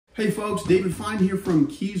Hey folks, David Fine here from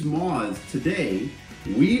Keys Moths. Today,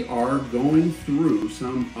 we are going through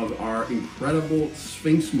some of our incredible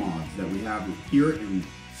Sphinx moths that we have here in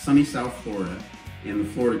sunny South Florida and the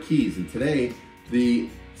Florida Keys. And today, the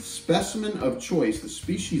specimen of choice, the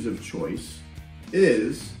species of choice,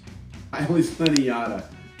 is Hyles lineata.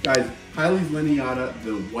 Guys, Hyles lineata,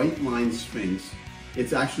 the white line Sphinx.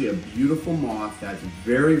 It's actually a beautiful moth that's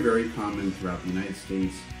very, very common throughout the United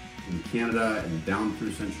States, in Canada, and down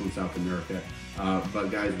through Central and South America. But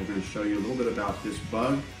guys, we're going to show you a little bit about this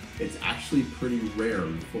bug. It's actually pretty rare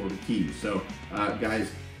in the Florida Keys. So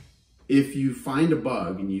guys, if you find a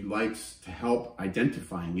bug and you'd like to help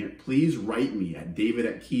identifying it, please write me at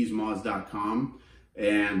david@keysmoths.com,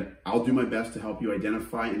 and I'll do my best to help you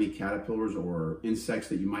identify any caterpillars or insects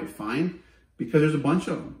that you might find, because there's a bunch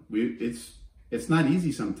of them. It's not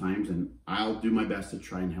easy sometimes, and I'll do my best to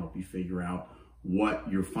try and help you figure out what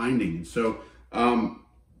you're finding. And so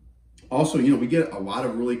also, you know, we get a lot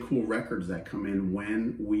of really cool records that come in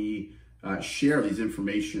when we share these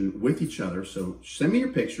information with each other. So send me your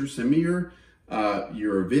pictures, send me your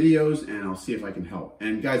videos, and I'll see if I can help.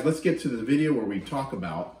 And guys, let's get to the video where we talk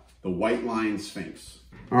about the white line Sphinx.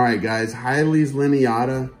 All right, guys, Hyles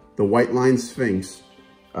lineata, the white line Sphinx.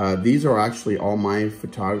 These are actually all my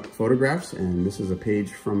photographs, and this is a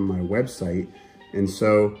page from my website. And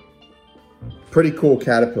so, pretty cool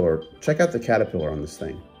caterpillar. Check out the caterpillar on this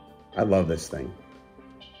thing. I love this thing.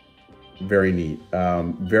 Very neat.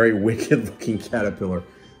 Very wicked looking caterpillar.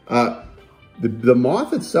 The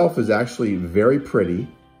moth itself is actually very pretty.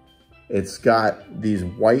 It's got these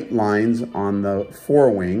white lines on the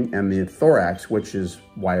forewing and the thorax, which is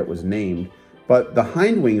why it was named. But the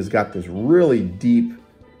hind wing has got this really deep,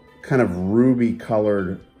 kind of ruby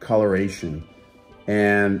colored coloration.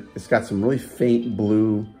 And it's got some really faint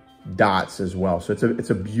blue dots as well. So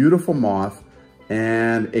it's a beautiful moth,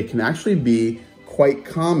 and it can actually be quite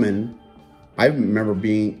common. I remember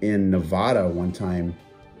being in Nevada one time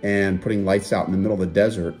and putting lights out in the middle of the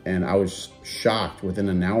desert, and I was shocked. Within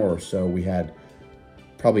an hour or so, we had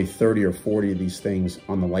probably 30 or 40 of these things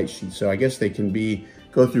on the light sheet. So I guess they can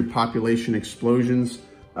go through population explosions.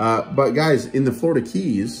 But guys, in the Florida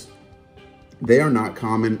Keys, they are not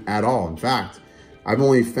common at all. In fact, I've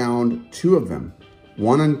only found 2 of them.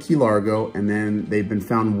 One on Key Largo, and then they've been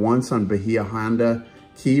found once on Bahia Honda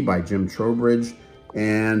Key by Jim Trowbridge,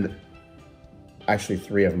 and actually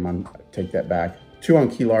 3 of them, I take that back. 2 on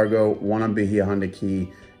Key Largo, 1 on Bahia Honda Key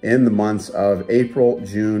in the months of April,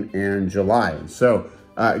 June, and July. So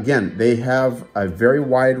again, they have a very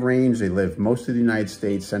wide range. They live most of the United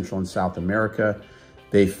States, Central and South America.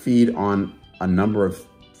 They feed on a number of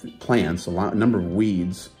plants, a number of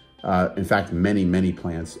weeds. In fact, many, many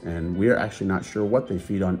plants, and we are actually not sure what they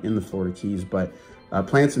feed on in the Florida Keys, but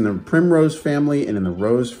plants in the primrose family and in the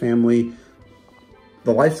rose family.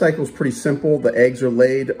 The life cycle is pretty simple. The eggs are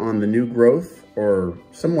laid on the new growth or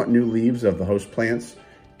somewhat new leaves of the host plants.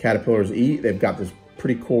 Caterpillars eat. They've got this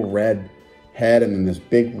pretty cool red head and then this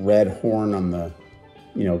big red horn on the,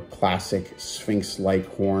 you know, classic Sphinx-like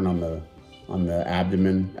horn on the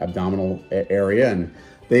abdominal area, and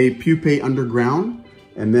they pupate underground.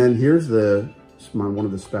 And then here's one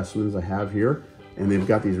of the specimens I have here, and they've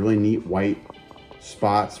got these really neat white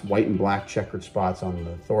spots, white and black checkered spots on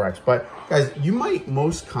the thorax. But guys, you might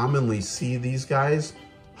most commonly see these guys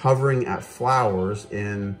hovering at flowers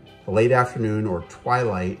in the late afternoon or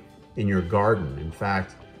twilight in your garden. In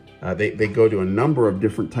fact, they go to a number of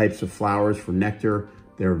different types of flowers for nectar.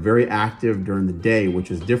 They're very active during the day,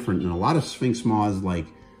 which is different than a lot of Sphinx moths. Like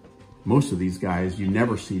most of these guys, you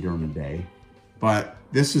never see during the day. But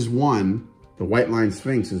this is one, the white line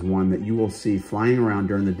Sphinx is one that you will see flying around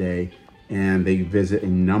during the day, and they visit a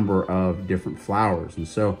number of different flowers. And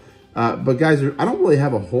so, but guys, I don't really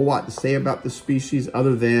have a whole lot to say about this species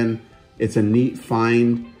other than it's a neat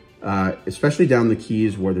find, especially down the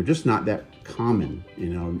Keys where they're just not that common. You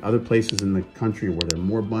know, in other places in the country where they're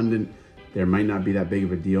more abundant, there might not be that big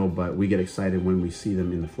of a deal, but we get excited when we see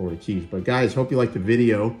them in the Florida Keys. But guys, hope you liked the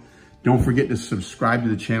video. Don't forget to subscribe to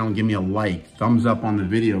the channel and give me a like, thumbs up on the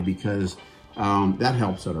video, because that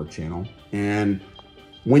helps out our channel. And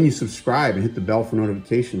when you subscribe and hit the bell for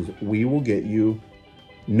notifications, we will get you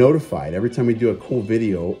notified every time we do a cool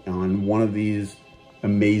video on one of these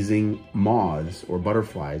amazing moths or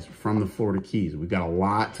butterflies from the Florida Keys. We've got a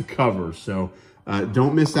lot to cover, so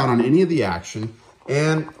don't miss out on any of the action.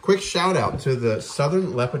 And quick shout out to the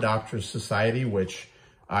Southern Lepidopterists Society, which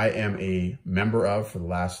I am a member of for the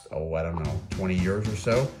last, I don't know, 20 years or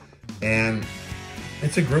so. And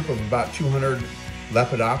it's a group of about 200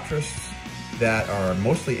 lepidopterists that are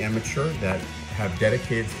mostly amateur, that have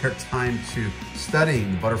dedicated their time to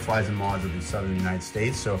studying the butterflies and moths of the southern United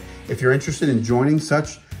States. So if you're interested in joining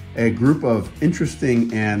such a group of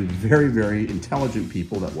interesting and very, very intelligent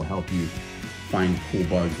people that will help you find cool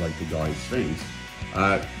bugs like the gaudy Sphinx,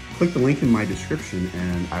 click the link in my description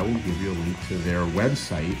and I will give you a link to their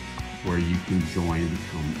website where you can join and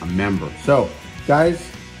become a member. So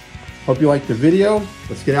guys, hope you liked the video.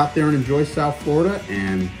 Let's get out there and enjoy South Florida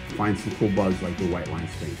and find some cool bugs like the white line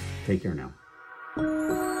Sphinx. Take care now.